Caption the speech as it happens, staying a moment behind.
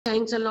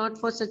Thanks a lot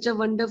for such a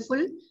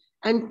wonderful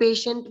and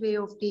patient way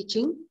of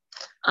teaching.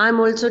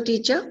 I'm also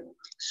teacher,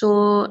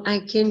 so I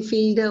can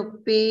feel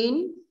the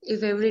pain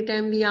if every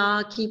time we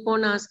are keep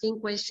on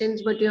asking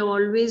questions, but you have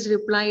always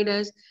replied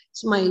as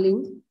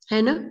smiling.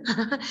 Hannah.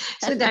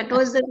 So that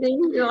was the thing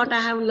what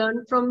I have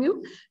learned from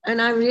you,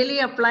 and I really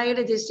applied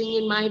this thing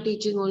in my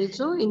teaching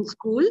also in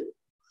school.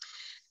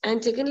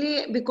 And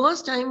secondly,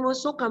 because time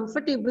was so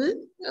comfortable,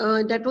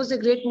 that was a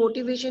great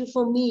motivation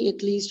for me,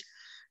 at least,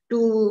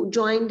 to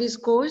join this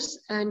course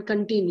and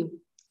continue.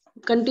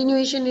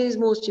 Continuation is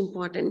most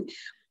important.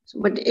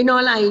 But in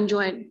all, I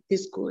enjoyed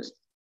this course.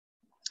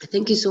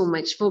 Thank you so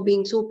much for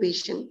being so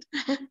patient.